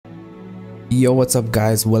Yo, what's up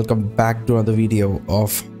guys? Welcome back to another video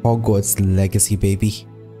of Hogwarts Legacy, baby.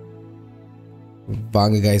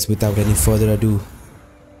 Banga guys, without any further ado,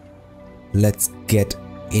 let's get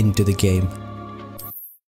into the game.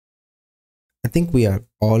 I think we are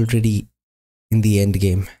already in the end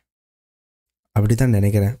game. அப்படிதான்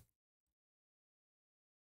நினைக்கிறேன்.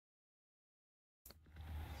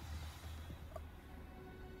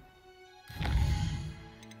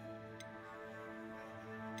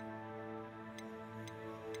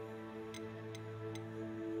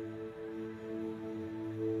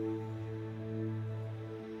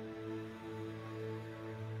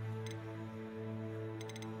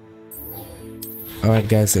 Alright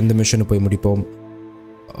guys, இந்த மிஷனை போய் முடிப்போம்.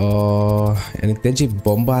 எனக்கு தெரிஞ்சு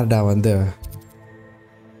பொம்பார்டா வந்து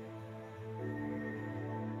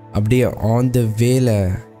அப்படியே on the wayல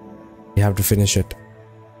you have to finish it.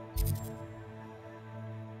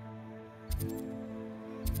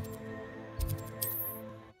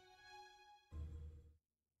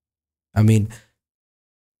 I mean,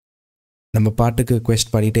 நம்ம பாட்டுக்கு quest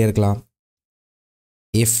பண்ணிட்டே இருக்கலாம்.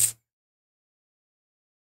 If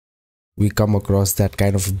we come across that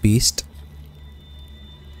kind of beast,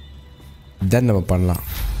 then நம்ம பண்ணலாம்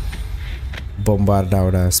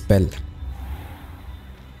பொம்பார்டாவோட spell.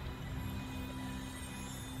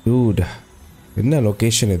 Dude, என்ன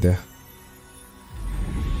லொகேஷன் இது?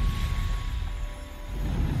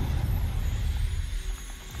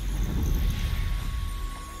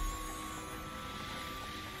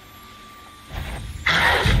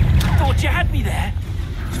 Thought you had me there.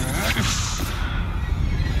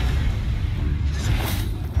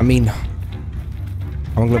 I mean,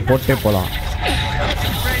 அவங்கள போட்டே போலாம்.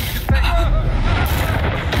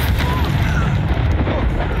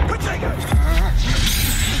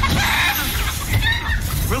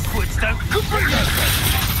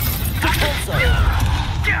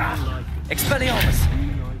 Expelliarmus.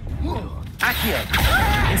 Accio.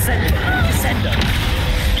 Incendio. Descendo.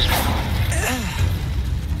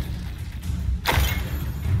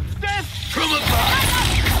 Death from above.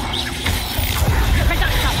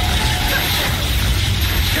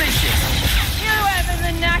 Glacius. You ever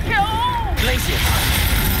the knack at all? Glacius.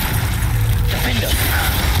 Defender.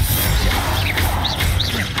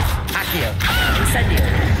 Accio. Incendio.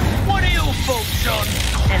 What are your faults, John?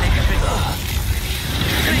 Elegant.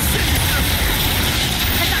 Glacius.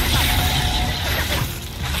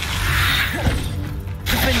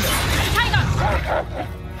 Defender. Tango!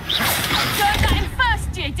 Got that in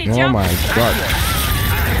first year, did you? Oh my god.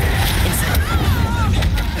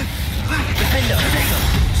 Defender.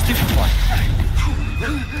 Stupid one.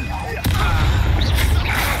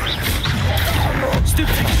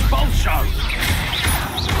 Stupid expulsion.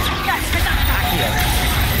 That's for that.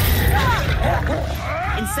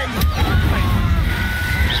 Incendio.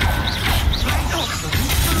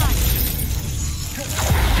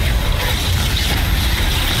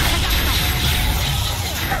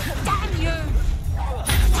 Damn you!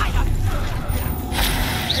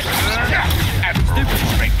 Stupid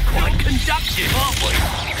trick. Quite conductive, aren't we?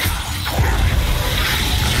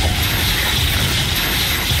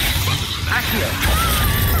 Accio.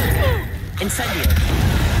 Incendio.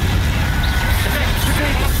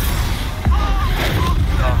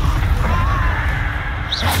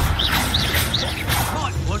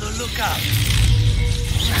 Might want to look up.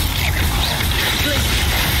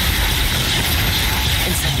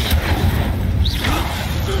 Incendio.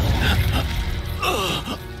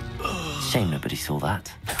 Shame nobody saw that.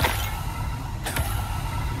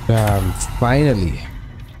 Finally.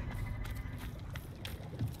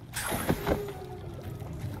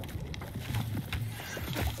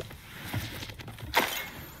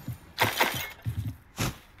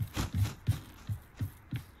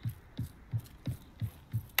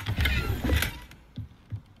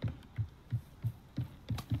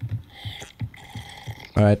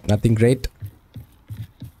 Alright, nothing great.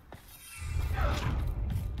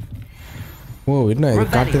 ஓ என்ன இது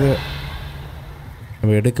காட்டுது?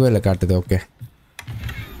 நம்ம எடுக்கவே இல்லை காட்டுது. Okay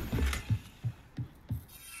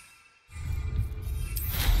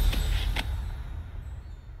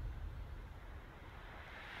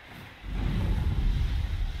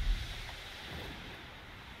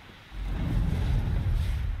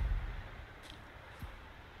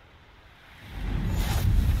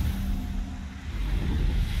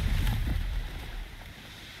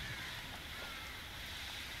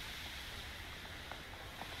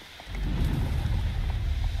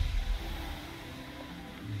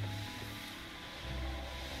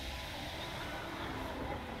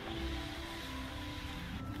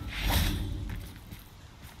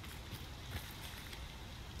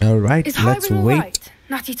Alright, let's wait. Right?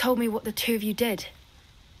 Natty told me what the two of you did.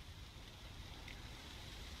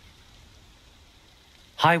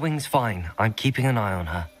 Highwing's fine. I'm keeping an eye on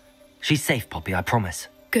her. She's safe, Poppy, I promise.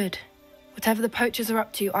 Good. Whatever the poachers are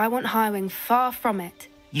up to, I want Highwing far from it.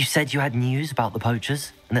 You said you had news about the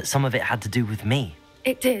poachers, and that some of it had to do with me.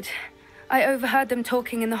 It did. I overheard them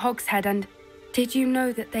talking in the Hogshead, and did you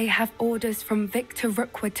know that they have orders from Victor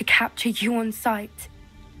Rookwood to capture you on sight?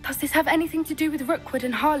 Does this have anything to do with Rookwood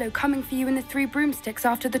and Harlow coming for you in the Three Broomsticks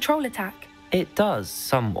after the troll attack? It does,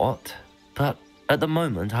 somewhat. But at the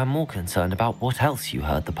moment, I'm more concerned about what else you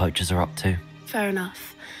heard the poachers are up to. Fair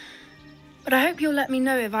enough. But I hope you'll let me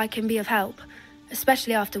know if I can be of help,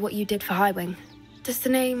 especially after what you did for Highwing. Does the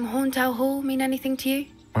name Horntail Hall mean anything to you?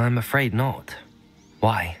 I'm afraid not.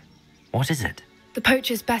 Why? What is it? The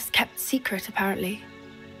poachers' best kept secret, apparently.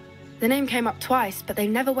 The name came up twice, but they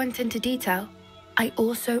never went into detail. I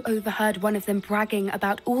also overheard one of them bragging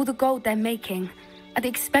about all the gold they're making, at the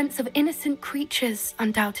expense of innocent creatures,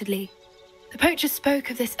 undoubtedly. The poachers spoke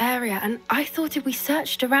of this area, and I thought if we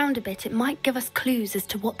searched around a bit, it might give us clues as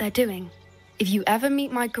to what they're doing. If you ever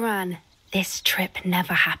meet my gran, this trip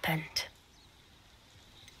never happened.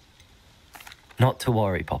 Not to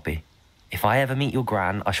worry, Poppy. If I ever meet your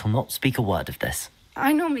gran, I shall not speak a word of this.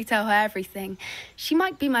 I normally tell her everything. She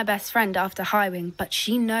might be my best friend after Highwing, but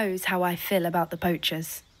she knows how I feel about the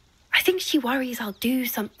poachers. I think she worries I'll do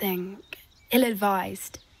something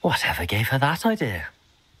ill-advised. Whatever gave her that idea?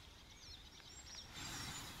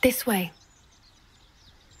 This way.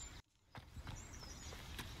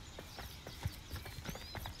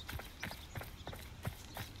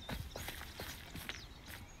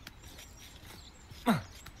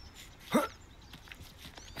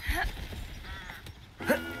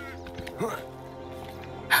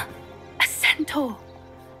 A centaur.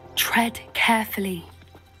 Tread carefully.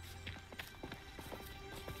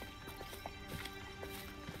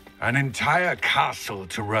 An entire castle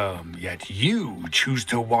to roam, yet you choose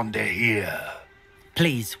to wander here.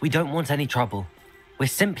 Please, we don't want any trouble. We're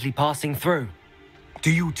simply passing through.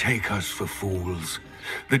 Do you take us for fools?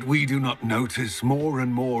 That we do not notice more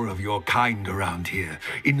and more of your kind around here,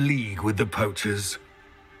 in league with the poachers?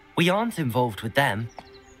 We aren't involved with them.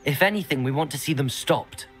 If anything, we want to see them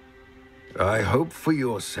stopped. I hope for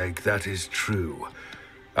your sake that is true.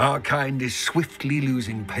 Our kind is swiftly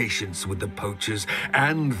losing patience with the poachers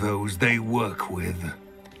and those they work with.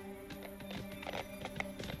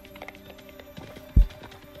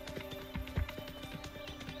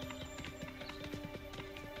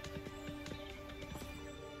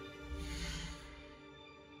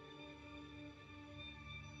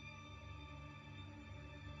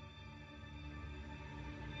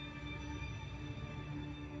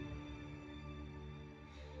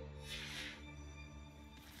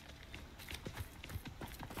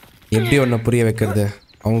 எப்படி உன்னை புரிய வைக்கிறது?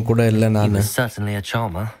 அவங்க கூட இல்லை He நான். was certainly a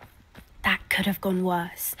charmer. That could have gone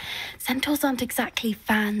worse. Centaurs aren't exactly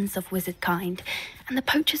fans of wizard kind, and the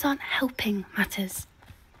poachers aren't helping matters.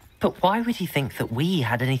 But why would he think that we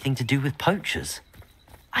had anything to do with poachers?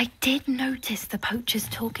 I did notice the poachers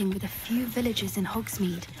talking with a few villagers in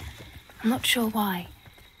Hogsmeade. I'm not sure why.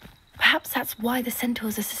 Perhaps that's why the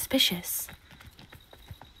centaurs are suspicious.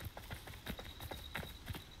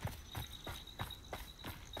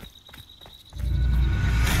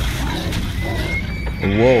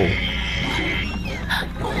 Whoa.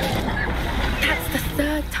 That's the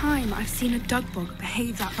third time I've seen a dugbog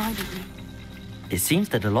behave that violently. It seems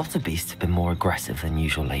that a lot of beasts have been more aggressive than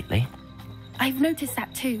usual lately. I've noticed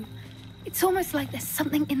that too. It's almost like there's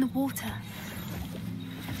something in the water.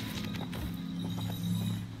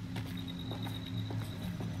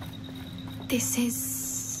 This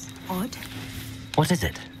is odd. What is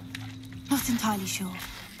it? Not entirely sure,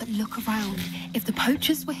 but look around. If the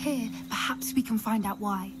poachers were here, perhaps we can find out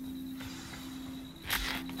why.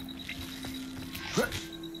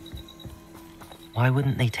 Why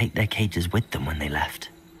wouldn't they take their cages with them when they left?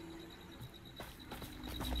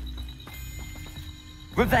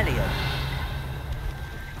 Revelio!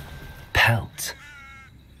 Pelt.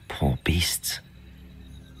 Poor beasts.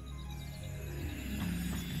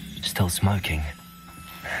 Still smoking.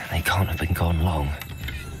 They can't have been gone long.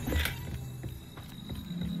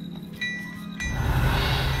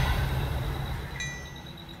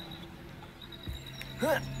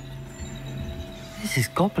 This is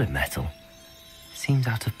goblin metal. Seems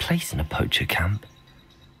out of place in a poacher camp.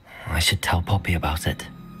 I should tell Poppy about it.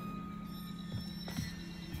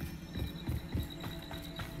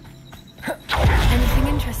 Anything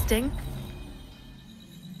interesting?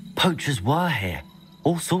 Poachers were here.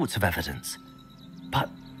 All sorts of evidence. But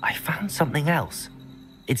I found something else.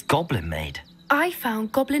 It's goblin made. I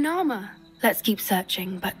found goblin armor. Let's keep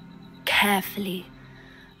searching, but carefully.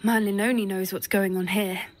 Merlin only knows what's going on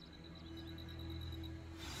here.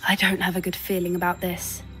 I don't have a good feeling about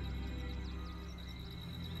this.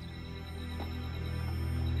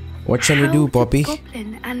 What shall we do, Poppy? How did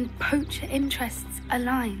goblin and poacher interests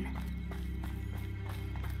align?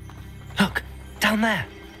 Look, down there.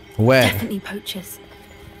 Where? Definitely poachers.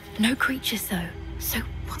 No creatures, though. So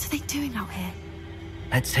what are they doing out here?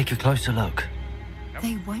 Let's take a closer look.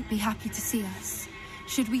 They won't be happy to see us.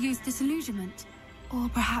 Should we use disillusionment? Or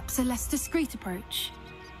perhaps a less discreet approach?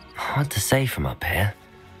 Hard to say from up here.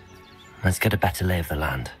 Let's get a better lay of the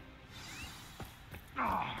land.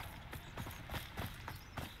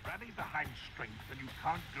 Rally behind strength and you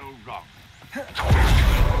can't go wrong.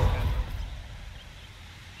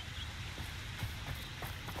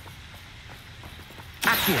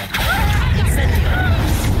 Accio! Incendio!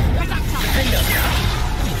 Defender!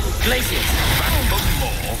 Glacius!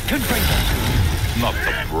 Confringo! Not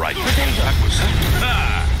the bright. Potato! That was...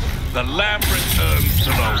 the lamb returns to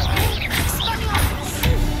those wolves.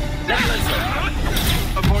 Levioso!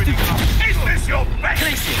 Avoiding them. Is this your best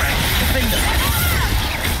Glacius! friend? Defender!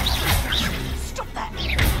 Stop that!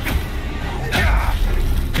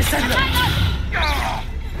 Descendo!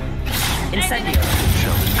 Incendio!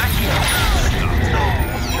 Accio!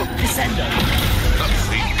 Descendo!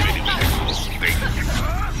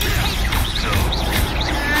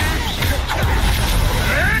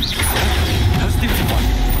 Let's do one.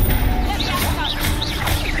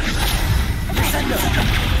 Descendo!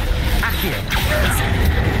 Accio!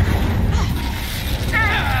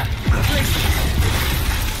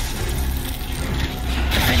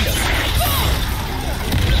 Defendo!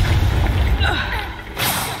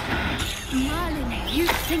 Merlin,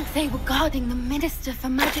 you'd think they were guarding the Minister for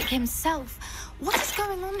Magic himself. What is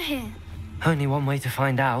going on here? Only one way to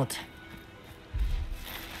find out.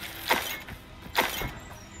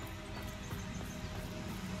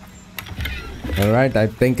 Alright, I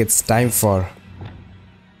think it's time for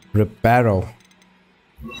Reparo.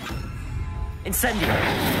 Incendio!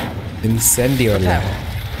 Incendio Lab.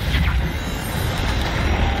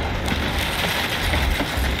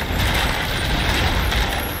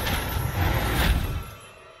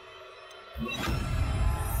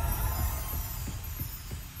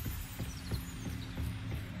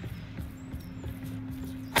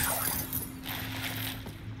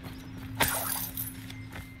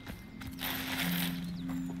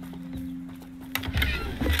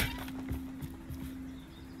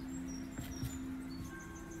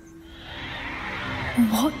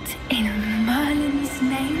 What in Merlin's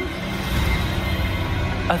name?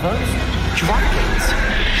 Are those dragons?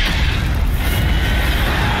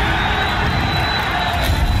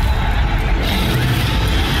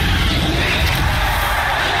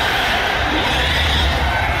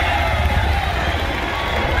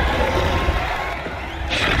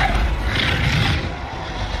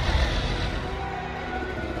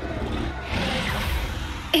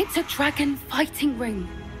 It's a dragon fighting ring.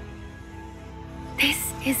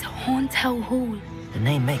 This is Hauntel Hall. The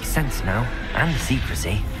name makes sense now, and the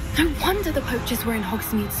secrecy. No wonder the poachers were in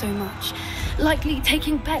Hogsmeade so much. Likely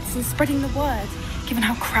taking bets and spreading the word, given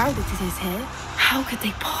how crowded it is here. How could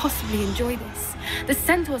they possibly enjoy this? The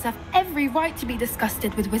centaurs have every right to be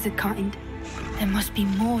disgusted with wizard kind. There must be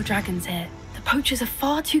more dragons here. The poachers are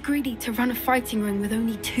far too greedy to run a fighting ring with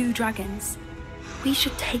only 2 dragons. We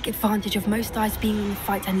should take advantage of most eyes being in the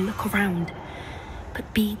fight and look around.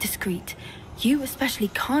 But be discreet. You especially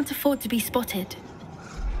can't afford to be spotted.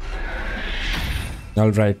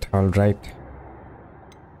 Alright, alright.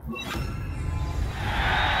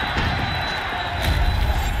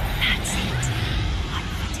 That's it. I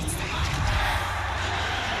bet it's the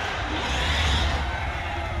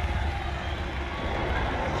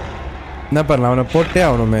என்ன பண்ணலாம் அவனை போட்டே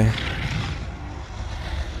ஆகணுமே.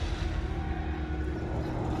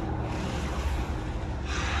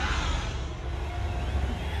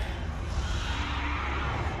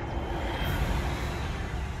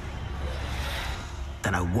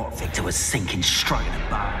 Don't know what Victor was thinking, striking a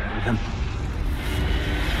bar with them.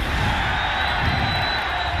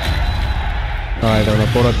 Alright, அவனை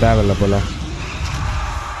போட தேவையில்ல போல.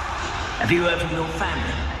 Have you heard from your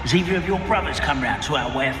family? Has either of your brothers come round to our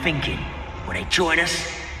way of thinking? Will they join us?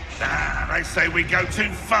 Nah, they say we go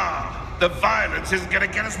too far. The violence isn't going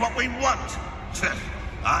to get us what we want.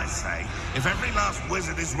 I say, if every last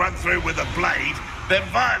wizard is run through with a blade, then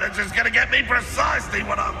violence is going to get me precisely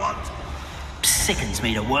what I want. Sickens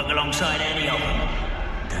me to work alongside any of them.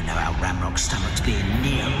 Don't know how Ramrock's stomach's being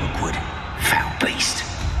near Rookwood. Foul beast.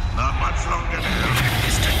 Not much longer now.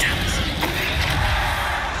 Mr. Towns.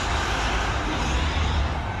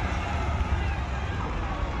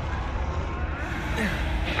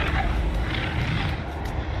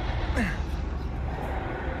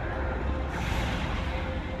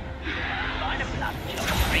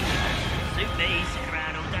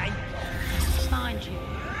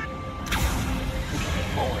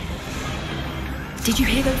 Did you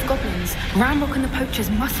hear those goblins? Ramrock and the poachers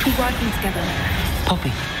must be working together.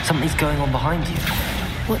 Poppy, something's going on behind you.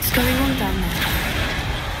 What's going on down there?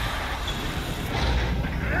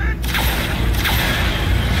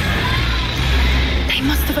 They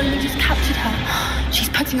must have only just captured her. She's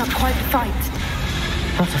putting up quite a fight.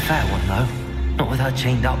 Not a fair one, though. Not with her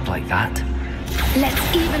chained up like that. Let's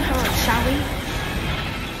even her up, shall we?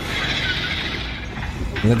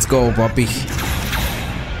 Let's go, Poppy.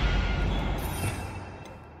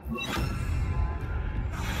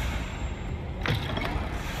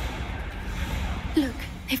 Look,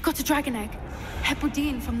 they've got a dragon egg.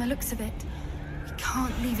 Hebridean from the looks of it. We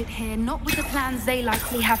can't leave it here, not with the plans they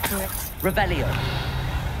likely have for it. Revelio.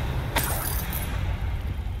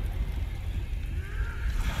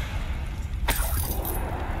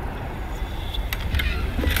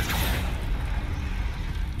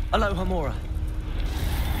 Hello, Hamora.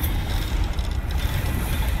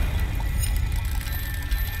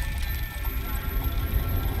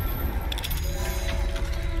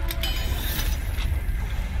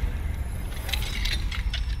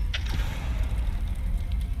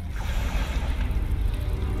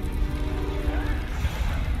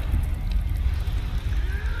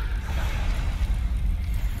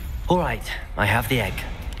 All right, I have the egg.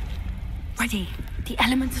 Ready. The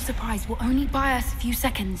element of surprise will only buy us a few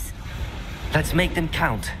seconds. Let's make them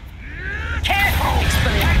count. Careful!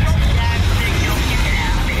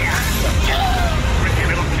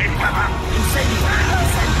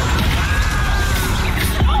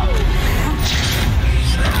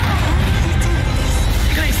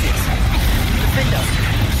 Glacius! Defender!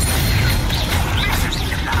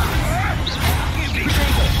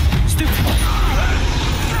 Potato! Stupefy!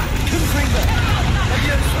 Confringo!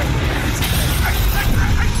 Levioso!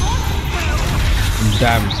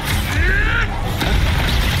 Damn.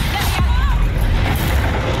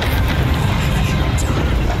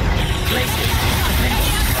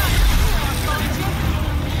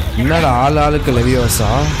 என்னடா ஆளுக்கு லெவியோசா?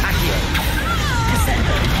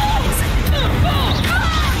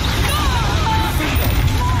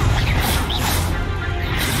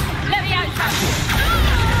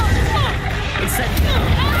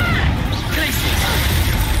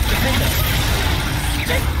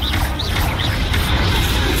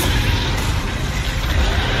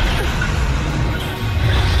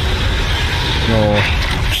 No.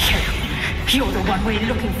 You're the one we're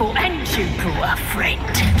looking for, and you, poor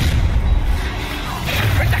friend.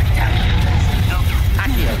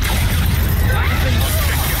 Accio.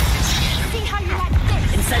 See how you like this?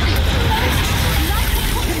 Incendio.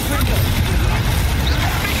 Confringo.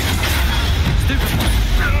 Stupefy.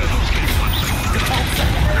 Repulsor.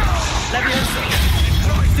 Levioso.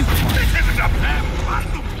 Stupefy.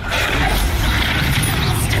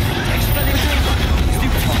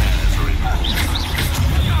 Stupefy.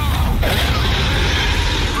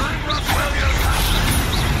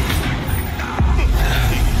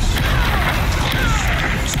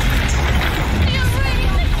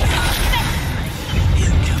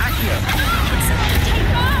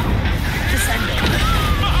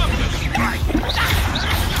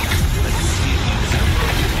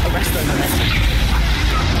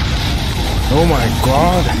 Oh my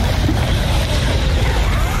god.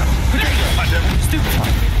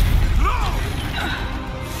 Stupefy.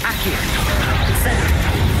 Accio.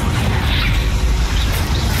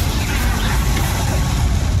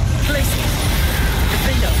 Glacius.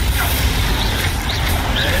 Defender.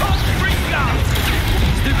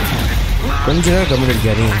 Stupefy. கொஞ்ச நேரம் கம்மிட்டு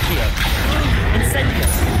இருக்காரு. Accio. Incendio.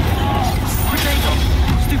 Potato.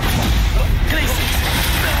 Stupefy. Glacius.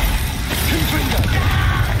 Confringo.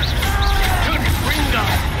 Confringo.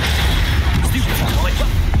 Stupefy.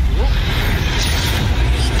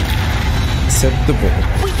 செத்து போ.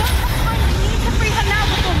 We don't have time. We need to free her now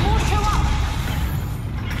before more show up.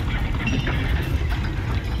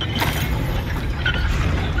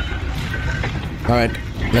 Alright,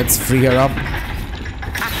 let's free her up.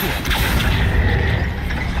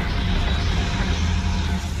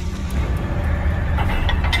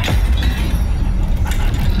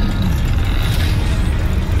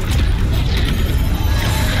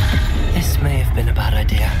 This may have been a bad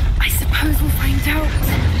idea. I suppose we'll find out.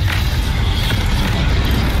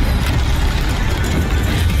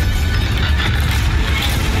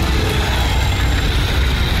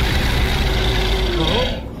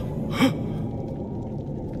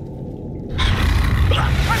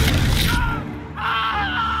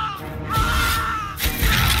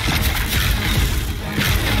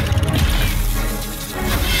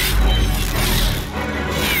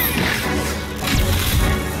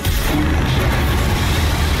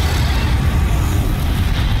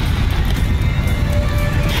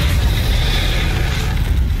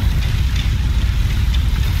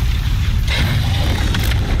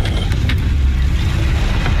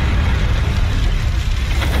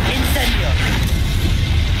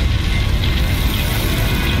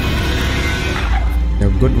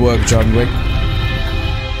 Good work, John Wick.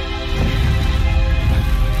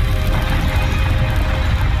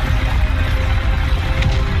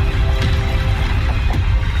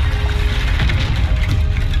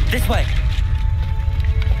 This way.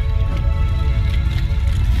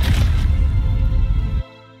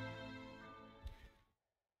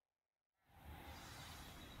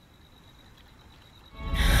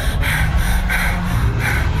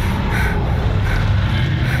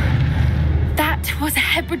 That was a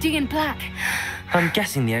Hebridean black. I'm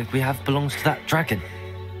guessing the egg we have belongs to that dragon.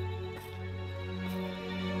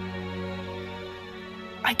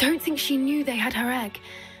 I don't think she knew they had her egg.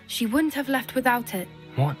 She wouldn't have left without it.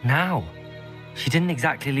 What now? She didn't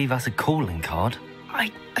exactly leave us a calling card.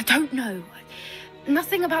 I don't know.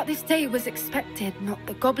 Nothing about this day was expected. Not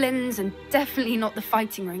the goblins, and definitely not the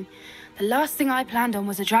fighting ring. The last thing I planned on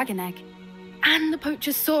was a dragon egg. And the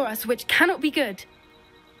poachers saw us, which cannot be good.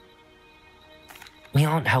 We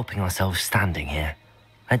aren't helping ourselves standing here.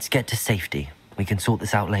 Let's get to safety. We can sort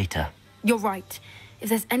this out later. You're right. If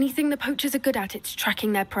there's anything the poachers are good at, it's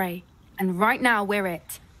tracking their prey. And right now, we're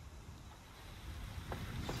it.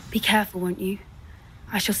 Be careful, won't you?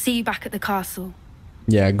 I shall see you back at the castle.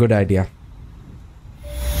 Yeah, good idea.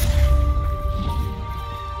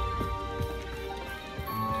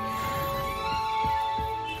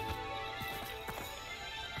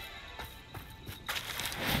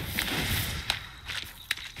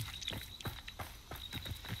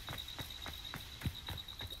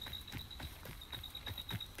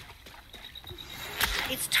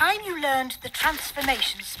 It's time you learned the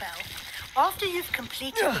transformation spell. After you've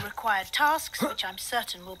completed the required tasks, which I'm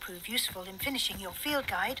certain will prove useful in finishing your field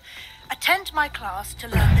guide, attend my class to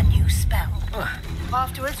learn the new spell.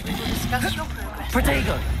 Afterwards, we will discuss your progress.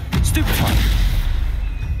 Protego! Stupefy!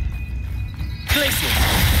 Glacier!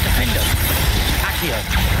 Defender! Accio!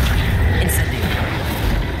 Incendio!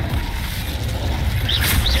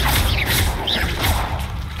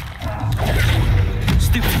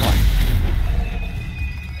 Stupefy!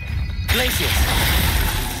 Glacier!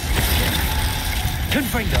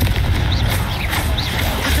 Confringo!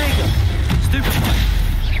 Protego! Stupefy!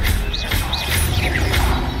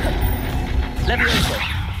 Levioso!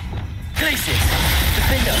 Glacius!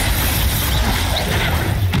 Defender!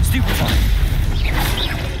 Stupefy!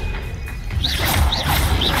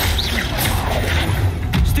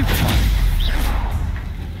 Stupefy!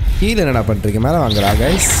 கீழே என்னடா பண்றீங்க? மேல வாங்கடா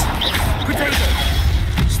guys. Protego!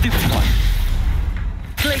 Stupefy!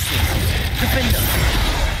 Glacius! Defender!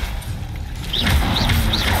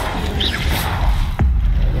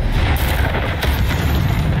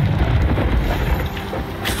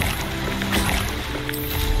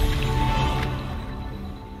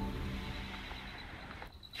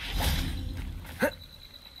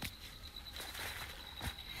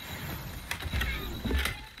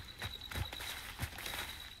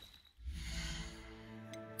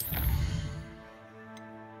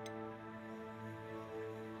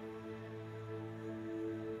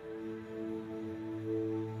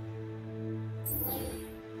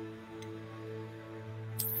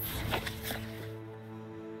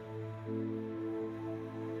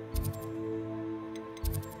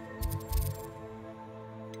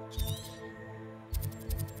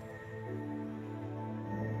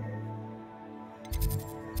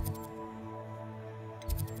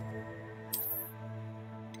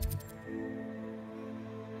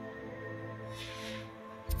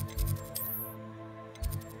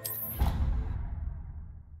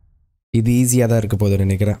 இது ஈஸியாக தான் இருக்க போதுன்னு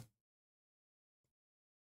நினைக்கிறேன்.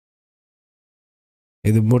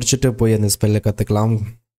 இது முடிச்சுட்டு போய் அந்த ஸ்பெல்லை கற்றுக்கலாம்.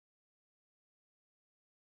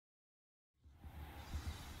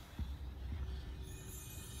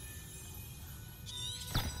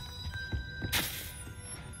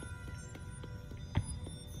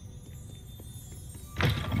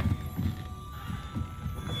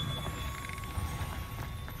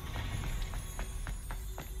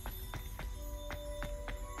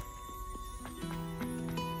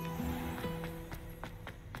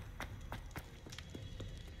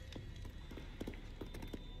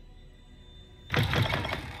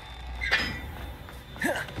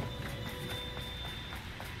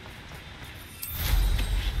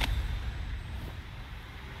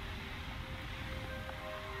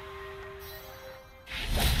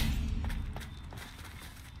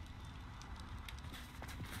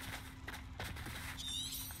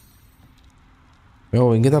 ஓ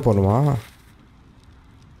இங்கே தான் போகணுமா?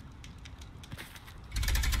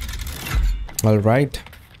 All right,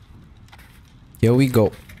 here we go.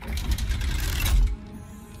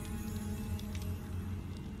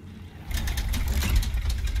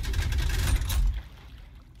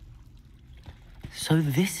 So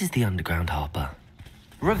this is the underground harper.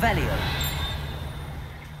 Revelio.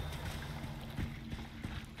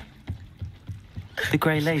 The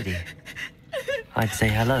Grey Lady. I'd say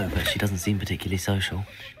hello, but she doesn't seem particularly social.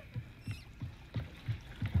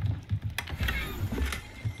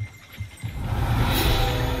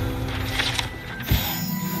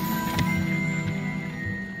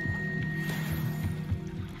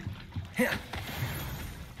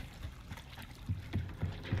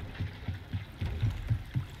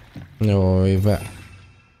 No, இவ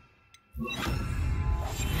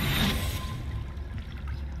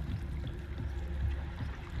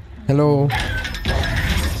ஹலோ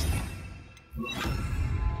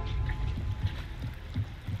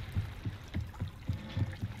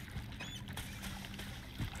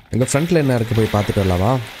எங்க ஃப்ரண்ட்ல என்ன இருக்கு போய் பார்த்துட்டு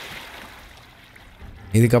வரலாமா?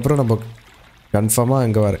 இதுக்கப்புறம் நம்ம கன்ஃபார்மாக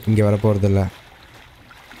இங்கே வர போகிறதில்ல.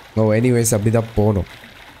 ஓ எனிவேஸ் அப்படி தான் போகணும்.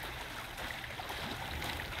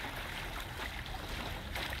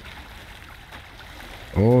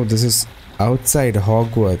 Oh, this is outside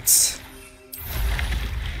Hogwarts.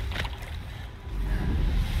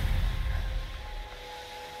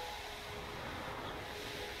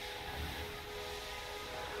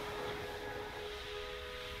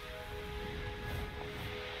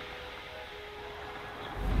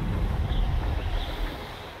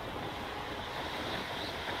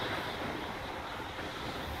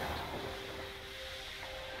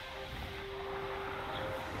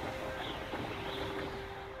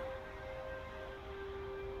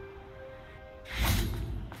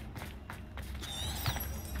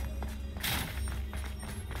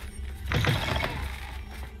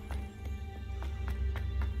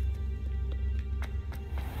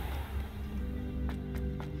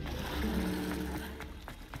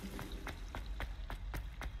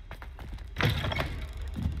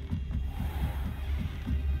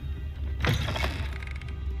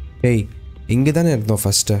 டேய் இங்கே தானே இருந்தோம்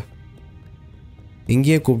ஃபஸ்ட்டு,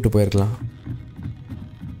 இங்கேயே கூப்பிட்டு போயிருக்கலாம்.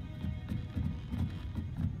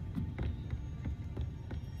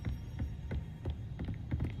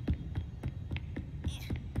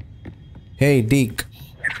 Hey, Deke.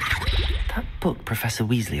 That book Professor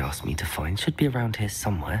Weasley asked me to find should be around here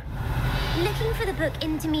somewhere. Looking for the book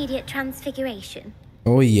Intermediate Transfiguration?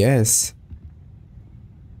 Oh, yes.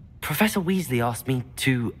 Professor Weasley asked me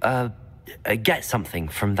to, get something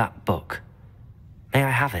from that book. May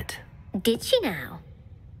I have it? Did she now?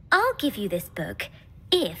 I'll give you this book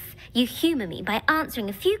if you humour me by answering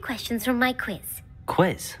a few questions from my quiz.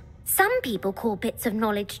 Quiz? Some people call bits of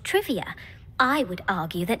knowledge trivia. I would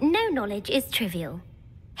argue that no knowledge is trivial.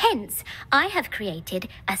 Hence, I have created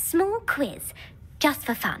a small quiz, just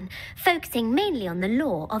for fun, focusing mainly on the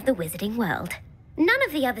lore of the wizarding world. None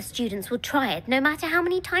of the other students will try it, no matter how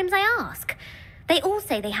many times I ask. They all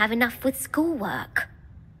say they have enough with schoolwork.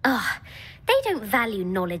 Ugh, they don't value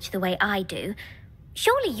knowledge the way I do.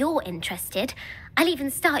 Surely you're interested. I'll even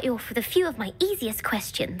start you off with a few of my easiest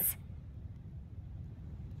questions.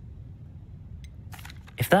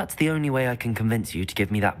 If that's the only way I can convince you to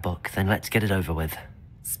give me that book, then let's get it over with.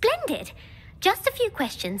 Splendid! Just a few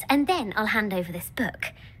questions and then I'll hand over this book.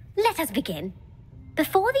 Let us begin.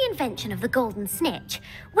 Before the invention of the golden snitch,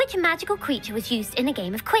 which magical creature was used in a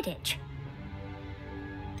game of Quidditch?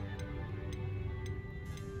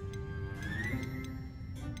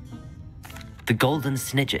 The Golden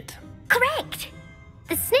Snidget. Correct!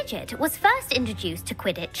 The Snidget was first introduced to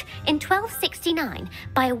Quidditch in 1269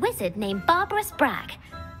 by a wizard named Barbarous Bragg.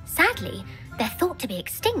 Sadly, they're thought to be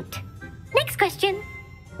extinct. Next question.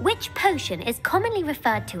 Which potion is commonly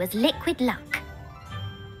referred to as liquid luck?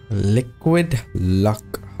 Liquid luck,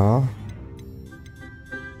 huh?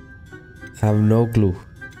 Have no clue.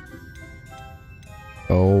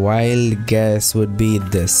 A wild guess would be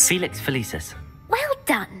this. Felix Felicis. Well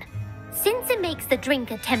done. Since it makes the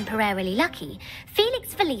drinker temporarily lucky,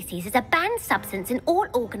 Felix Felicis is a banned substance in all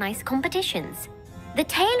organised competitions. The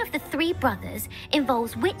tale of the three brothers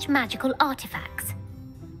involves which magical artifacts?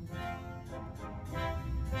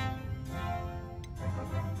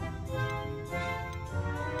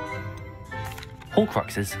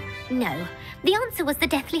 Horcruxes. No, the answer was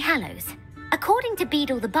the Deathly Hallows. According to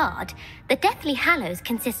Beedle the Bard, the Deathly Hallows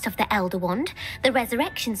consists of the Elder Wand, the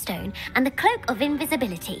Resurrection Stone, and the Cloak of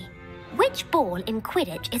Invisibility. Which ball in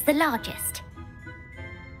Quidditch is the largest?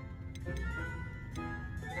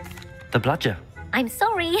 The Bludger. I'm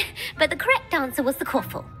sorry, but the correct answer was the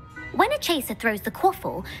Quaffle. When a chaser throws the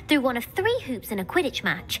Quaffle through one of 3 hoops in a Quidditch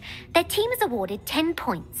match, their team is awarded 10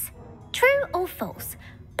 points. True or false?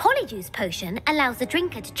 Polyjuice potion allows the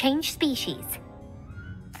drinker to change species.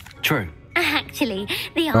 True. Actually,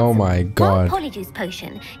 the answer Oh my god. While Polyjuice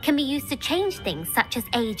Potion can be used to change things such as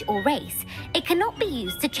age or race, it cannot be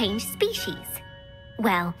used to change species.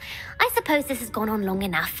 Well, I suppose this has gone on long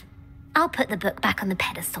enough. I'll put the book back on the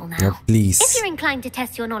pedestal now. Yeah, please. If you're inclined to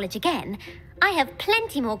test your knowledge again, I have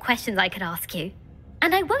plenty more questions I could ask you.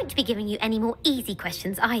 And I won't be giving you any more easy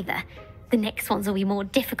questions either. The next ones will be more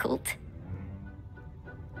difficult.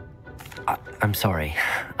 I'm sorry.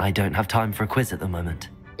 I don't have time for a quiz at the moment.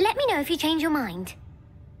 Let me know if you change your mind.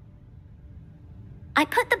 I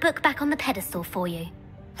put the book back on the pedestal for you.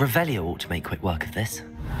 Revelio ought to make quick work of this.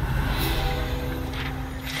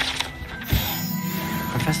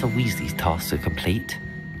 Professor Weasley's tasks are complete.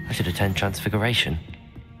 I should attend Transfiguration.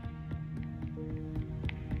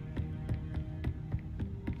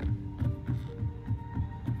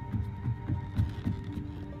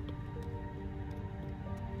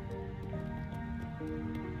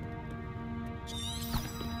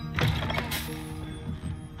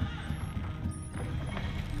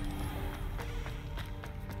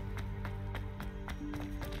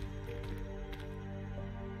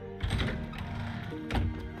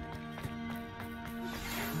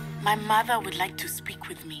 My mother would like to speak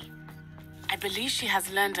with me. I believe she has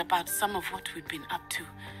learned about some of what we've been up to.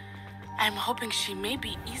 I'm hoping she may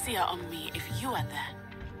be easier on me if you are there.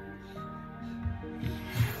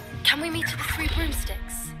 Can we meet at the Three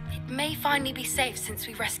Broomsticks? It may finally be safe since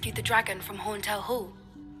we rescued the dragon from Horntail Hall.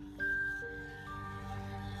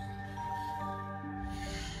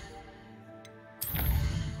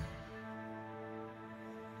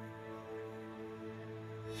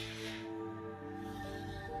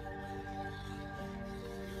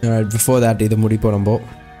 Alright, before that, இது முடிப்போம் நம்ம.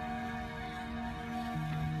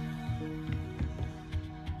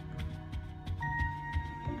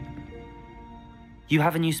 You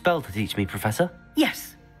have a new spell to teach me, Professor?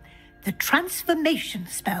 Yes, the transformation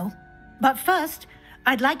spell. But first,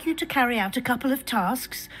 I'd like you to carry out a couple of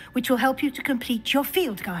tasks which will help you to complete your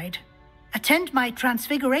field guide. Attend my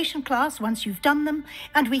transfiguration class once you've done them,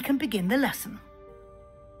 and we can begin the lesson.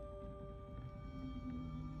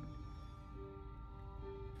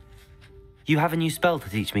 You have a new spell to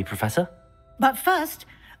teach me, Professor? But first,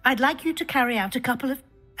 I'd like you to carry out a couple of...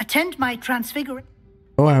 Attend my transfiguration...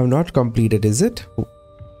 Oh, I have not completed, is it?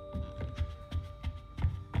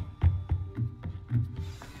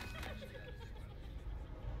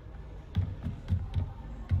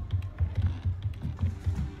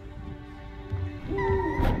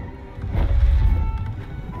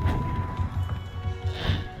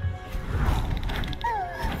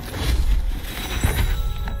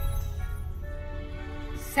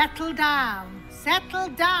 Settle down, settle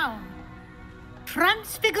down.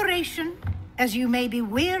 Transfiguration, as you may be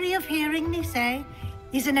weary of hearing me say,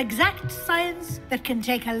 is an exact science that can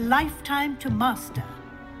take a lifetime to master.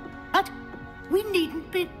 But we needn't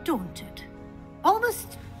be daunted.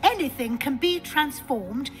 Almost anything can be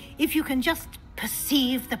transformed if you can just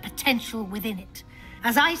perceive the potential within it.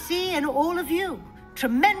 As I see in all of you,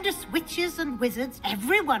 tremendous witches and wizards,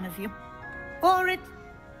 every one of you. Or it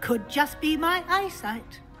could just be my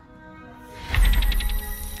eyesight.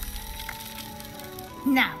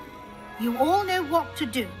 Now, you all know what to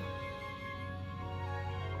do.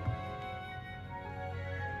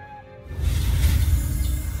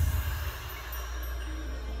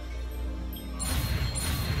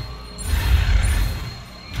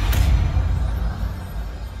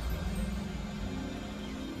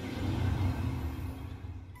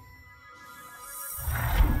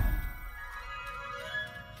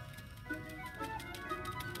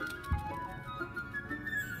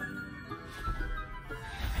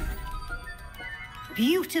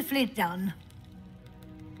 Beautifully done.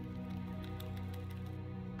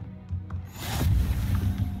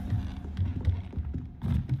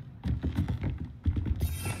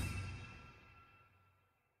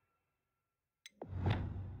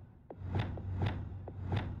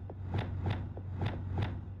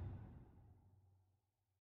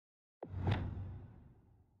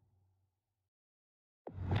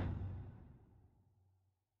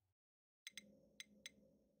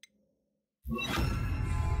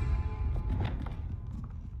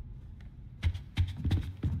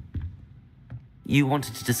 You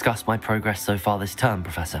wanted to discuss my progress so far this term,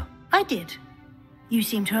 Professor? I did. You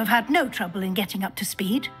seem to have had no trouble in getting up to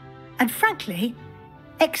speed, and frankly,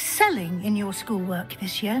 excelling in your schoolwork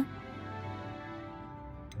this year.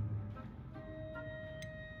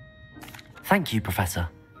 Thank you, Professor.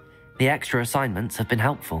 The extra assignments have been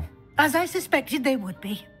helpful. As I suspected they would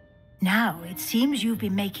be. Now, it seems you've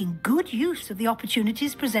been making good use of the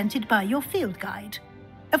opportunities presented by your field guide.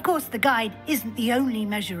 Of course, the guide isn't the only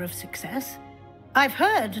measure of success. I've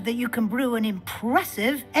heard that you can brew an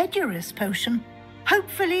impressive Edurus potion.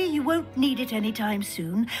 Hopefully you won't need it anytime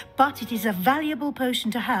soon, but it is a valuable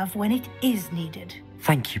potion to have when it is needed.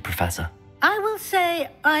 Thank you, Professor. I will say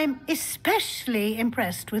I'm especially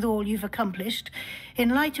impressed with all you've accomplished in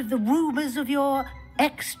light of the rumors of your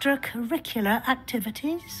extracurricular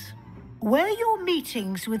activities. Were your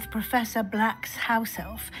meetings with Professor Black's house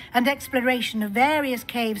elf and exploration of various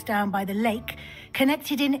caves down by the lake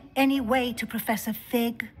connected in any way to Professor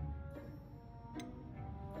Fig?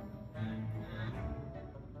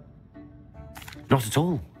 Not at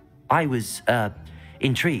all. I was,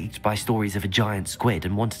 intrigued by stories of a giant squid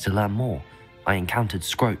and wanted to learn more. I encountered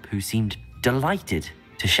Scrope, who seemed delighted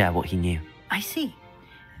to share what he knew. I see.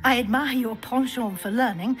 I admire your penchant for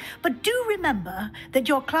learning, but do remember that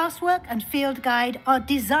your classwork and field guide are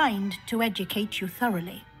designed to educate you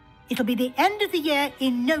thoroughly. It'll be the end of the year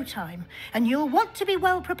in no time, and you'll want to be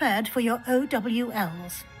well prepared for your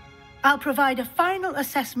OWLs. I'll provide a final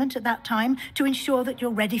assessment at that time to ensure that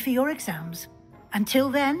you're ready for your exams. Until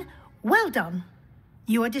then, well done.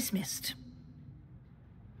 You are dismissed.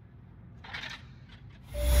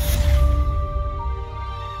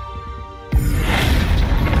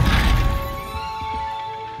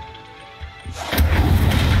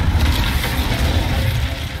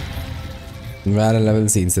 வேற level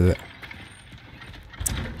scenes இது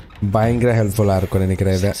பயங்கர ஹெல்ப்ஃபுல்லா இருக்கும்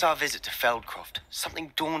நினைக்கிறேன் இது. Since our visit to Feldcroft, something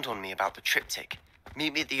dawned on me about the triptych.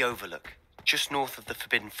 Meet me at the Overlook, just north of the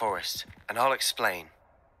Forbidden Forest, and I'll explain.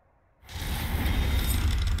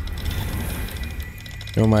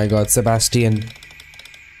 Oh my god, Sebastian.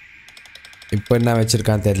 இப்போ என்ன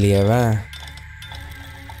வச்சிருக்கான் தெரியலையே அவன்.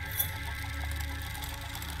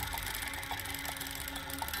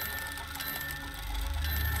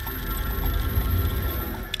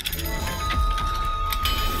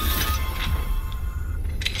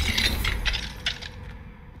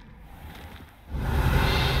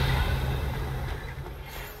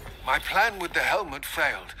 My plan with the helmet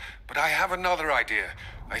failed, but I have another idea.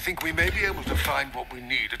 I think we may be able to find what we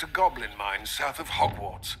need at a goblin mine south of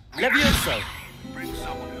Hogwarts. Levioso! Bring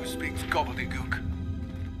someone who speaks gobbledygook.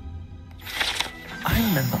 I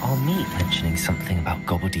remember our meet mentioning something about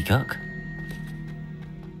gobbledygook.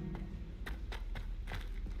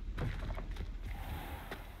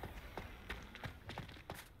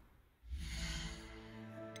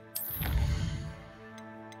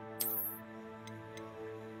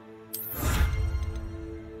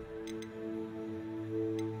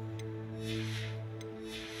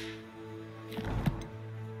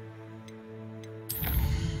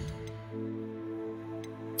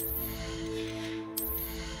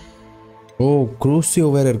 ஓ க்ரூசியோ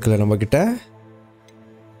வேற இருக்குல்ல நம்ம கிட்ட.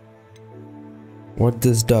 What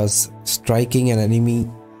this does, striking an enemy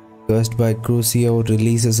cursed by Crucio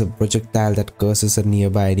releases a projectile that curses a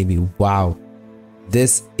nearby enemy. Wow,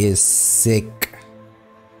 this is sick.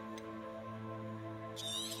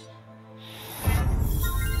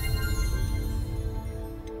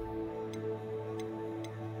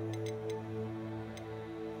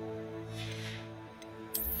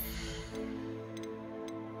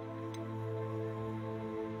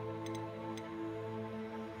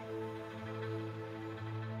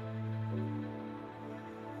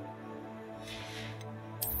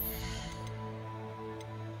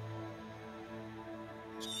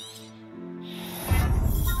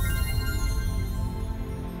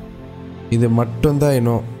 இது மட்டும்தான்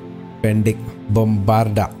இன்னும் bending.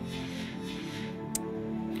 பொம்பார்டா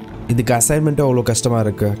இதுக்கு அசைன்மெண்ட்டும் அவ்வளோ கஷ்டமாக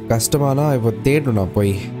இருக்குது. கஷ்டமானா இப்போ தேடணும் நான்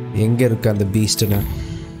போய் எங்கே இருக்குது அந்த பீஸ்ட்டுன்னு.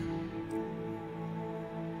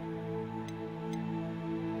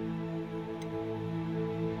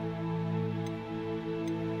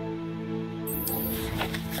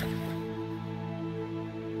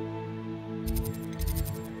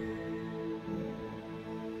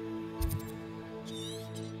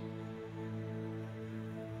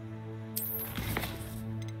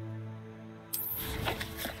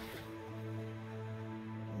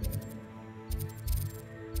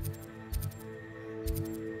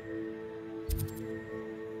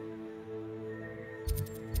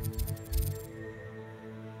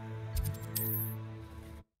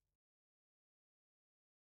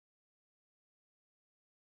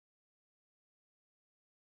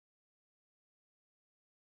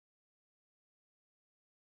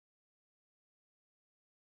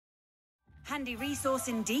 Handy resource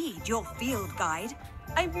indeed, your field guide.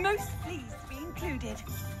 I'm most pleased to be included.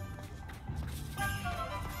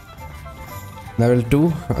 Level 2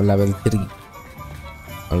 or level 3?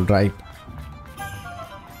 Alright.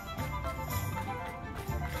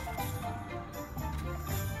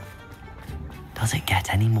 Does it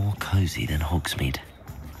get any any more cozy than Hogsmeade.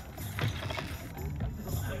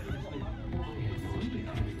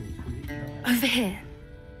 Over here.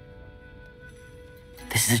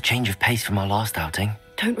 This is a change of pace from our last outing.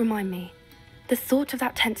 Don't remind me. The thought of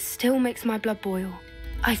that tent still makes my blood boil.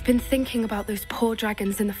 I've been thinking about those poor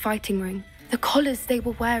dragons in the fighting ring. The collars they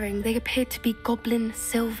were wearing, they appeared to be goblin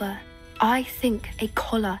silver. I think a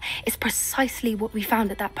collar is precisely what we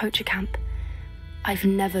found at that poacher camp. I've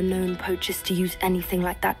never known poachers to use anything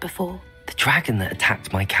like that before. The dragon that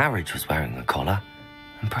attacked my carriage was wearing a collar,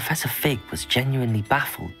 and Professor Fig was genuinely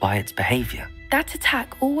baffled by its behavior. That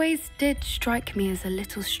attack always did strike me as a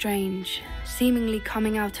little strange, seemingly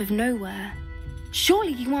coming out of nowhere.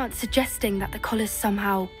 Surely you aren't suggesting that the collars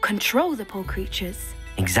somehow control the poor creatures?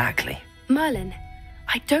 Exactly. Merlin,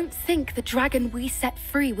 I don't think the dragon we set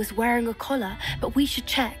free was wearing a collar, but we should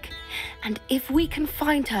check. And if we can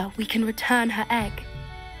find her, we can return her egg.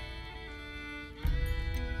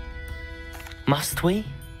 Must we?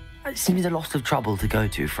 It seems a lot of trouble to go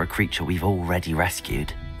to for a creature we've already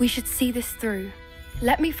rescued. We should see this through.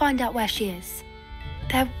 Let me find out where she is.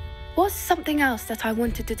 There was something else that I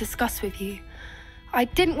wanted to discuss with you. I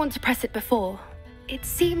didn't want to press it before. It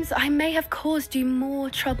seems I may have caused you more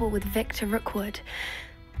trouble with Victor Rookwood.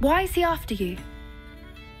 Why is he after you?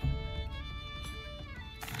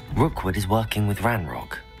 Rookwood is working with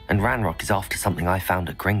Ranrock, and Ranrock is after something I found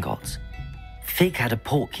at Gringotts. Fig had a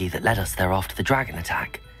portkey that led us there after the dragon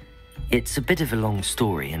attack. It's a bit of a long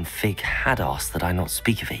story, and Fig had asked that I not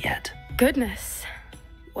speak of it yet. Goodness.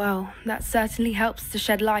 Well, that certainly helps to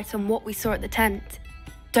shed light on what we saw at the tent.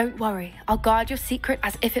 Don't worry, I'll guard your secret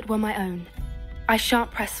as if it were my own. I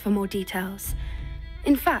shan't press for more details.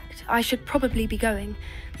 In fact, I should probably be going.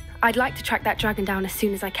 I'd like to track that dragon down as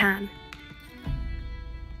soon as I can.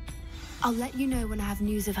 I'll let you know when I have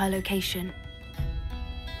news of her location.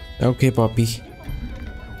 Okay, Poppy.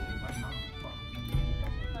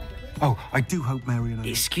 Oh, I do hope Mary and I...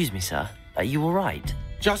 Excuse me, sir. Are you all right?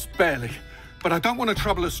 Just barely. But I don't want to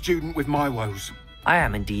trouble a student with my woes. I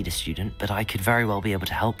am indeed a student, but I could very well be able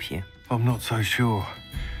to help you. I'm not so sure.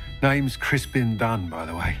 Name's Crispin Dunn, by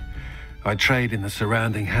the way. I trade in the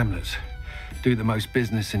surrounding hamlets. Do the most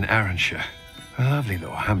business in Arranshire. A lovely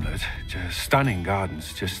little hamlet. Just stunning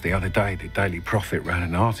gardens. Just the other day, the Daily Prophet ran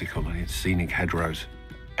an article on its scenic hedgerows.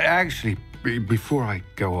 Actually, before I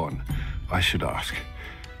go on, I should ask,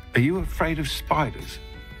 are you afraid of spiders?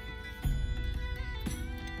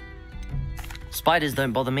 Spiders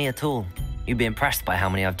don't bother me at all. You'd be impressed by how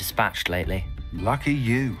many I've dispatched lately. Lucky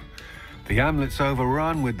you. The hamlet's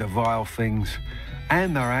overrun with the vile things,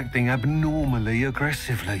 and they're acting abnormally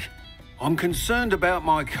aggressively. I'm concerned about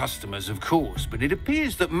my customers, of course, but it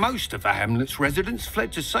appears that most of the hamlet's residents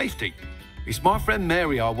fled to safety. It's my friend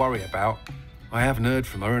Mary I worry about. I haven't heard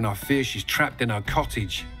from her, and I fear she's trapped in her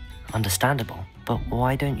cottage. Understandable, but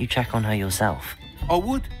why don't you check on her yourself? I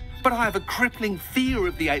would, but I have a crippling fear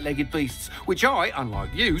of the eight-legged beasts, which I,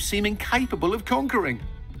 unlike you, seem incapable of conquering.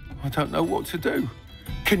 I don't know what to do.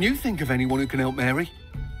 Can you think of anyone who can help Mary?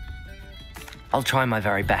 I'll try my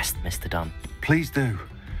very best, Mr. Dunn. Please do.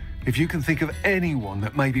 If you can think of anyone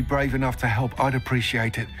that may be brave enough to help, I'd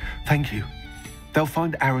appreciate it. Thank you. They'll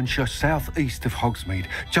find Arranshire southeast of Hogsmeade,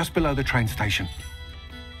 just below the train station.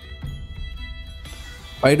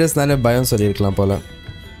 Spiders nane bayam sollirkalam pola.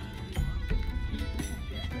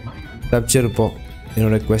 Tapchirupom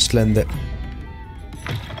enoda quest la irundhu.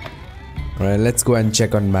 Alright, let's go and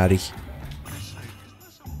check on Mary.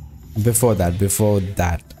 Before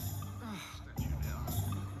that.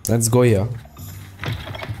 Let's go here.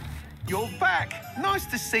 You're back. Nice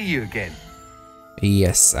to see you again.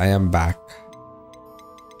 Yes, I am back.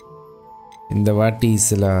 இந்த வாட்டி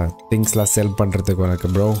சில திங்ஸ்லாம் செல் பண்றதுக்கு உனக்கு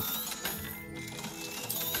bro.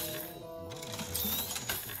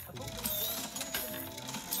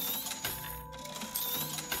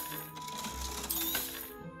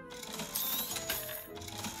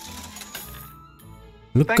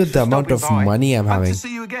 Look at the amount of money I'm having. Good to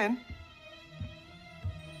see you again.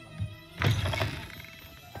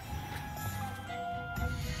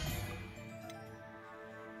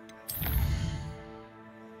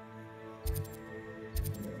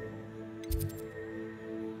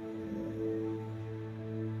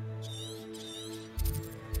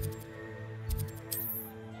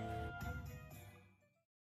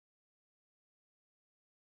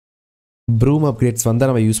 Broom upgrades வந்தா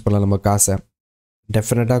நம்ம use பண்ணலாம் நம்ம காசை.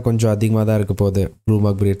 டெஃபினட்டா கொஞ்சம் அதிகமா தான் இருக்க போகுது broom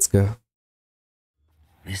upgradesக்கு.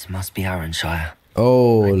 This must be Arranshire.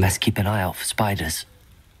 Oh, let's keep an eye out for spiders.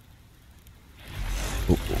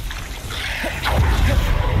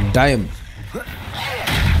 Die him.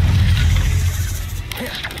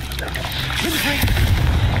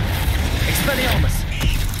 Expelliarmus!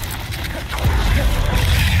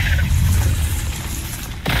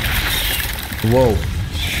 Whoa.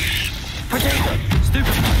 Potato!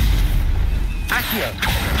 Stupefy! Accio!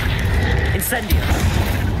 Incendio!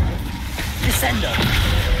 Descendo!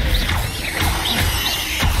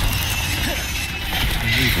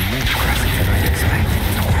 Even more aggressive than I'd expected.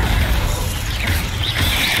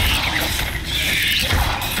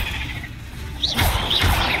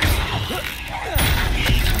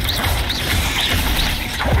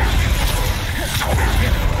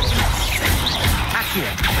 Accio!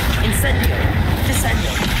 Incendio!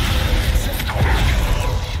 Descendo!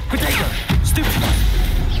 Potato! Stupefy!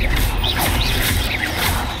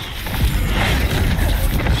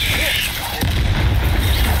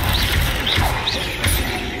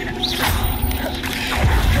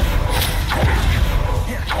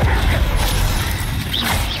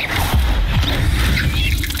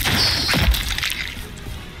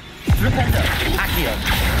 Flipendo! Accio!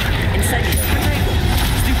 Incendio! Potato!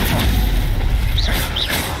 Stupefy!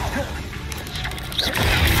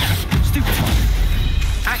 Stupefy!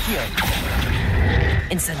 Accio!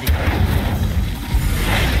 Incendio!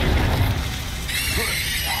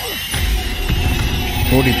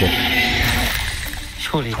 Horrible.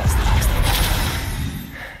 Surely that's the last thing.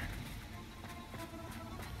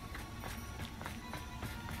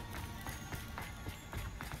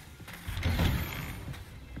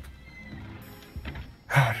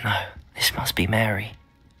 Oh no, this must be Mary.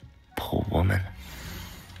 Poor woman.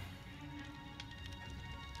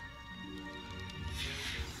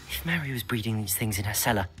 If Mary was breeding these things in her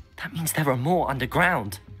cellar, that means there are more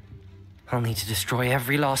underground. I'll need to destroy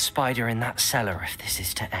every last spider in that cellar if this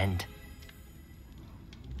is to end.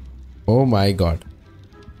 Oh my god.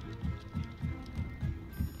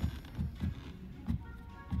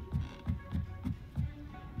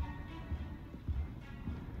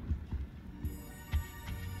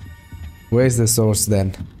 Where's the source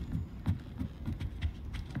then?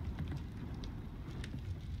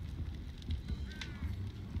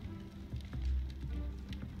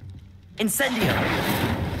 Incendio!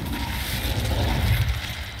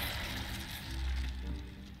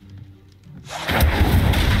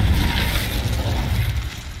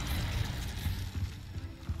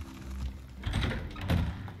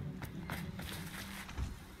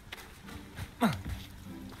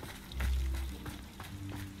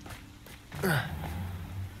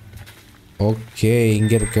 Okay,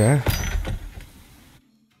 இங்க இருக்க.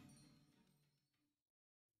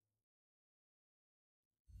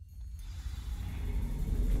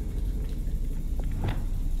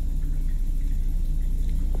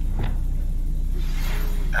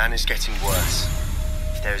 Anne is getting worse.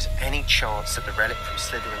 If there is any chance that the relic from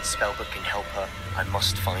Slytherin's spellbook can help her, I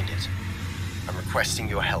must find it. I'm requesting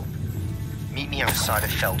your help. Meet me outside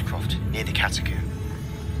of Feldcroft, near the catacomb.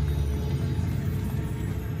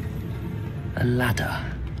 A ladder.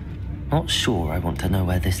 Not sure I want to know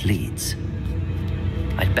where this leads.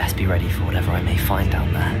 I'd best be ready for whatever I may find down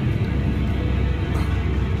there.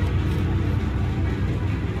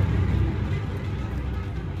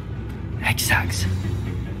 Exacts.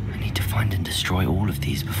 I need to find and destroy all of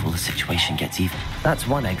these before the situation gets even. That's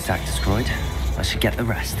one exact destroyed. I should get the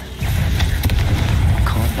rest.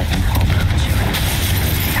 Can't let them harm her.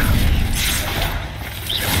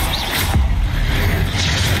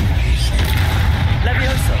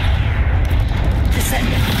 Levioso!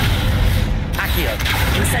 Descendo! Accio!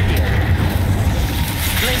 Incendio!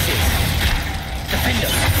 Glaciers! Defendo!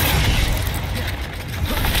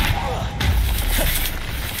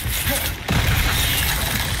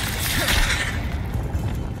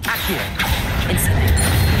 Accio! Incendio!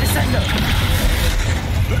 Descendo!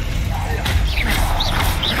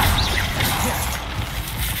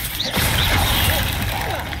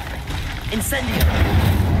 Incendio!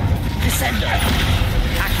 Descendo!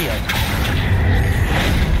 Accio!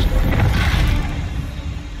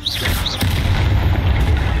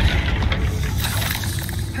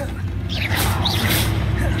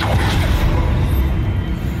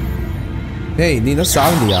 Hey, நீ என்ன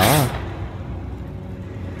Savaliya?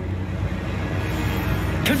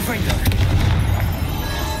 Confringo!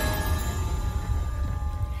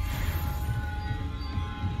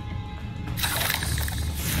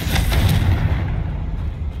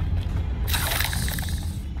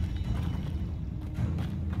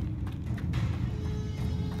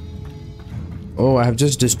 Oh, I have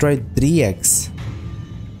just destroyed 3x.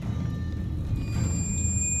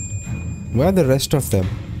 Where are the rest of them?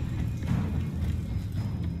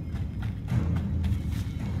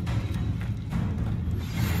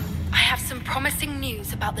 promising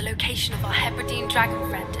news about the location of our Hebridean dragon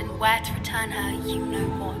friend and where to return her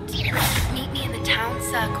you-know-what. Meet me in the town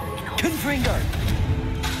circle in Confringo!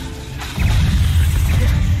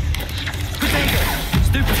 Potato!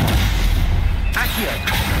 Stupefy! Accio!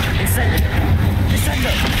 Incendio!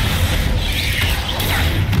 Descendo!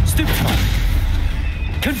 Stupefy!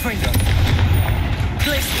 Confringo!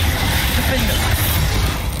 Glacier! Defendo!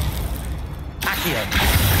 Accio!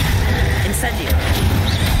 Incendio!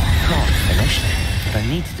 God, finished. But I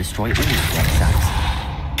need to destroy all the exacts.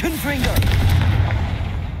 Confringo!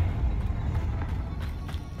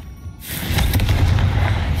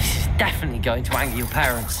 This is definitely going to anger your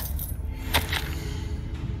parents.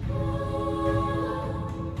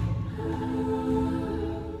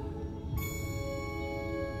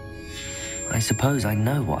 I suppose I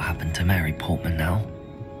know what happened to Mary Portman now.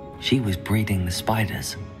 She was breeding the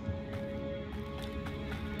spiders.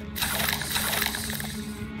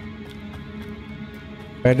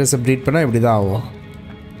 Spiders breed பண்ணா இப்படி தான் ஆகும்.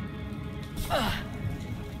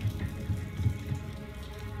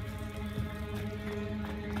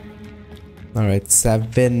 Alright,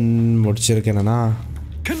 7 முடிச்சிருக்கேனா?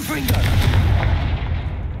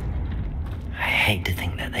 I hate to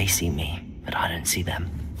think that they see me, but I don't see them.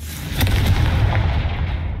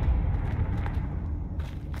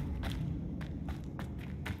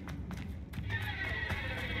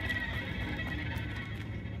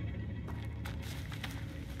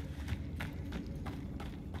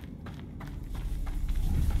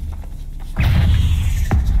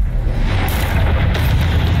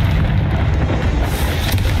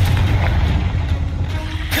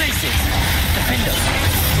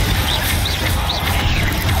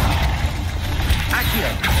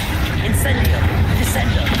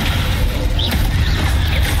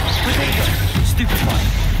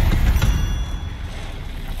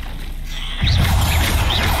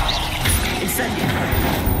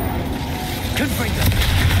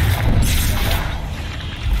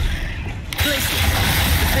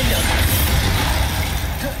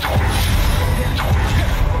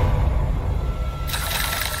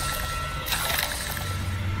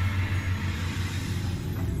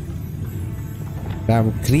 Damn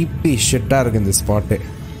creepy shit இருக்கு இந்த spot.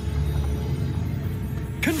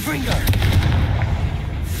 Confringo.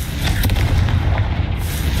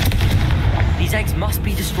 These eggs must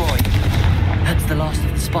be destroyed. That's the last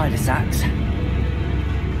of the spider sacks.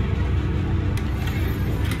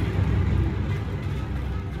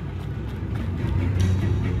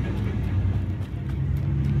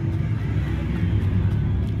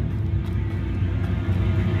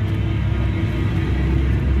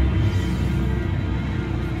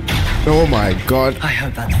 Oh my god. I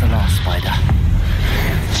hope that's the last spider.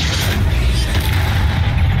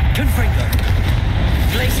 Confringo.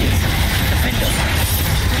 Glaciers. Defendo.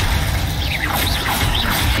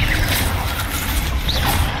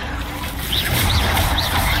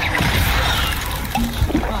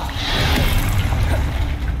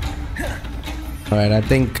 Alright, I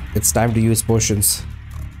think it's time to use potions.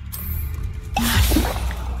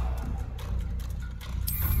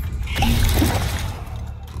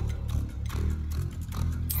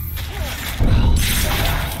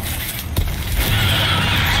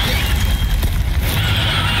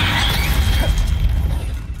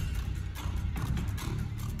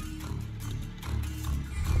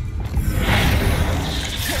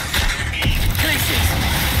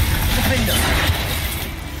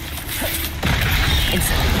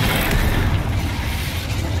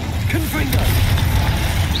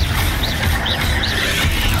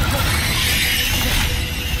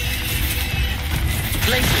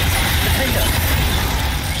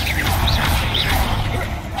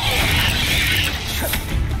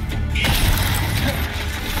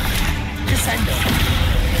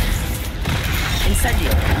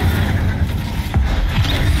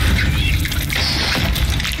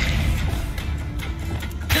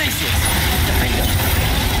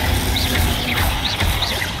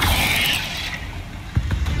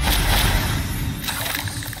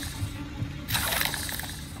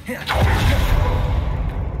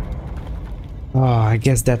 Oh, I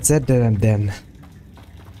guess that's it then.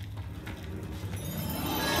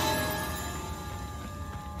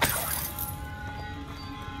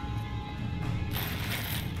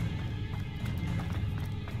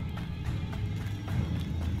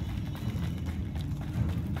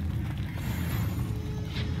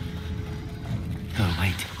 Oh,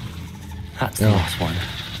 wait. That's the last one.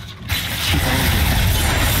 She's angry.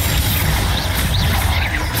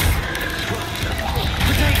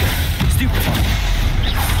 Potato! Stupefy!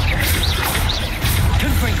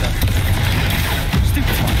 Confringo!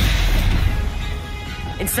 Stupefy!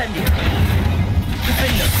 Incendio!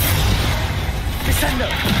 Descendo!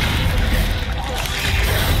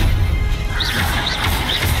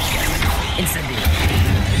 Incendio!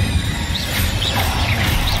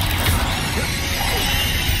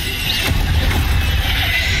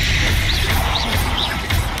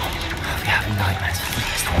 I'll be having nightmares for the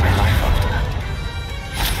rest of my life after that.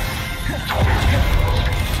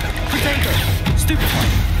 Potato! Stupefy!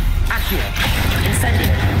 Accio!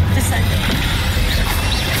 Incendio! Descendo!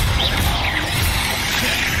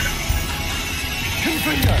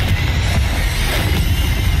 Confringo!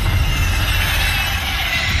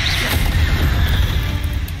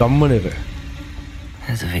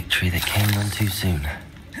 There's a victory that came none too soon.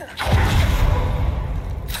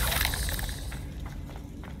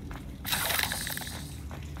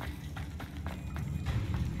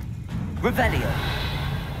 Revelio.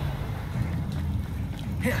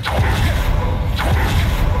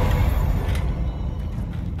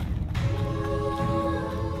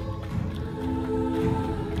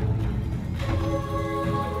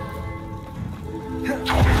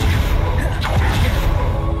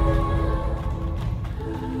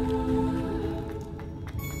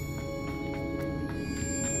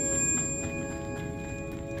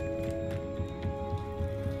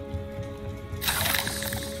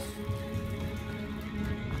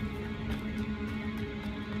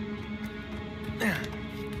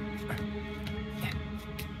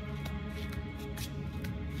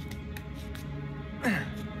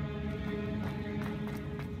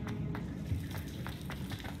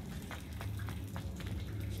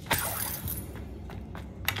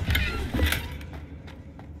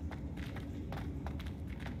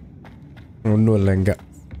 ஒன்றும் இல்லைங்க.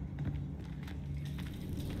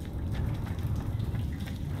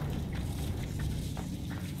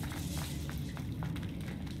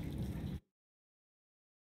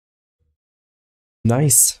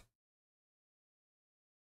 Nice.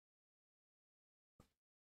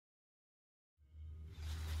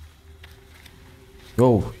 ஓ,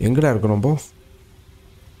 எங்கடா இருக்கணும் போ?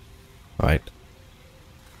 Right.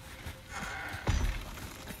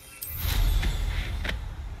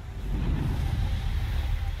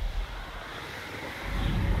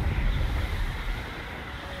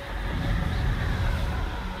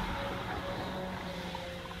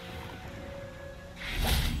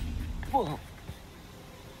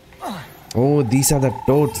 Oh, these are the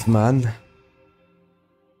toads, man.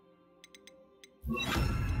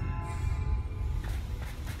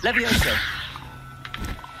 Levioso.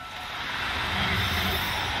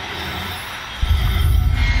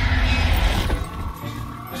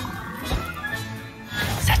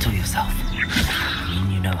 Settle yourself. I mean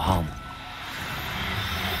you no harm.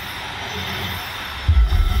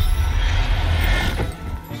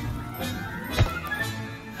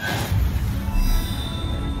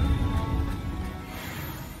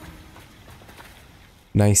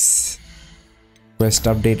 Nice. Quest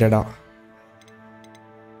updated.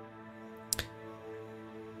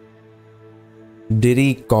 Diri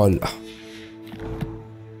call.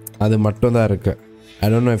 அது மட்டும் தான் இருக்கு. I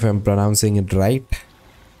don't know if I'm pronouncing it right.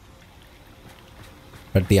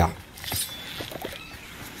 But yeah.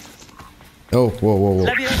 Oh, whoa, whoa, whoa.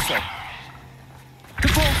 Levioso.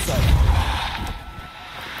 Capulso.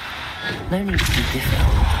 No need to be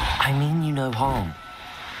difficult. I mean you no harm.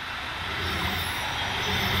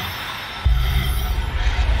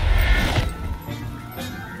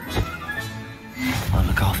 I'll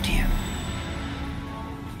look after you.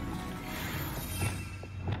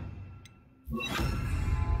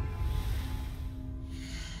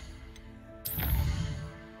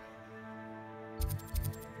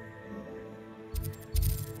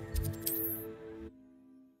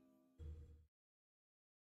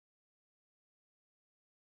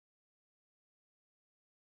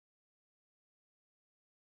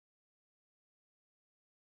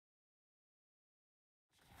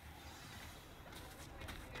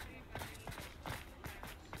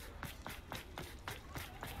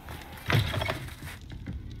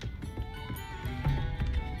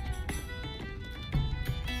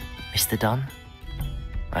 Mr. Dunn,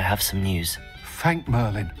 I have some news. Thank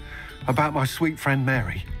Merlin. About my sweet friend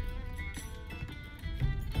Mary.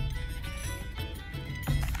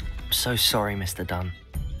 I'm so sorry, Mr. Dunn.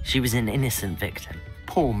 She was an innocent victim.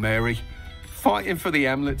 Poor Mary. Fighting for the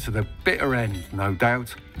Hamlet to the bitter end, no doubt.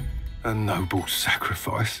 A noble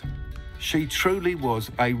sacrifice. She truly was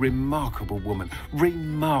a remarkable woman.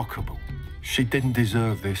 Remarkable. She didn't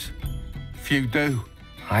deserve this. Few do.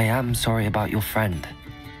 I am sorry about your friend.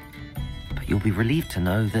 You'll be relieved to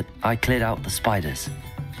know that I cleared out the spiders.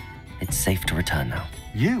 It's safe to return now.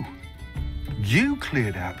 You? You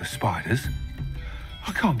cleared out the spiders?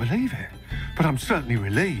 I can't believe it, but I'm certainly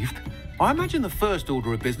relieved. I imagine the first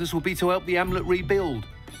order of business will be to help the hamlet rebuild.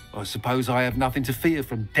 I suppose I have nothing to fear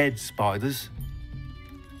from dead spiders.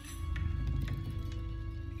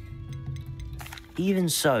 Even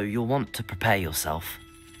so, you'll want to prepare yourself.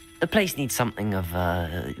 The place needs something of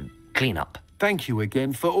clean-up. Thank you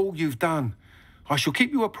again for all you've done. I shall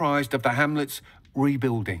keep you apprised of the hamlet's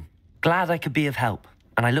rebuilding. Glad I could be of help,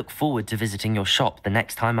 and I look forward to visiting your shop the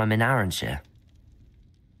next time I'm in Arranshire.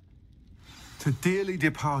 To dearly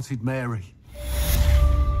departed Mary.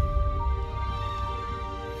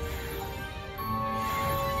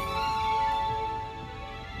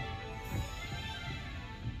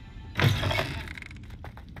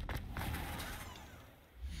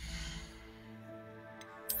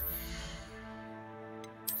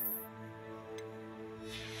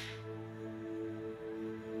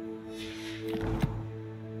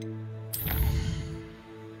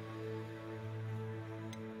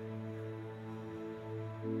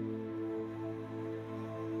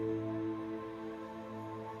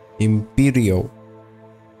 Imperio.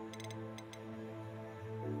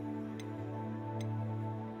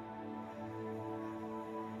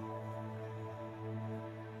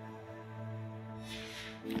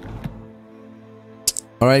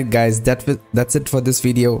 Alright guys, that's it for this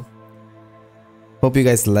video. Hope you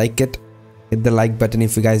guys like it. Hit the like button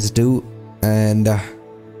if you guys do, and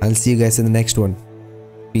I'll see you guys in the next one.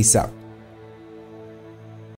 Peace out.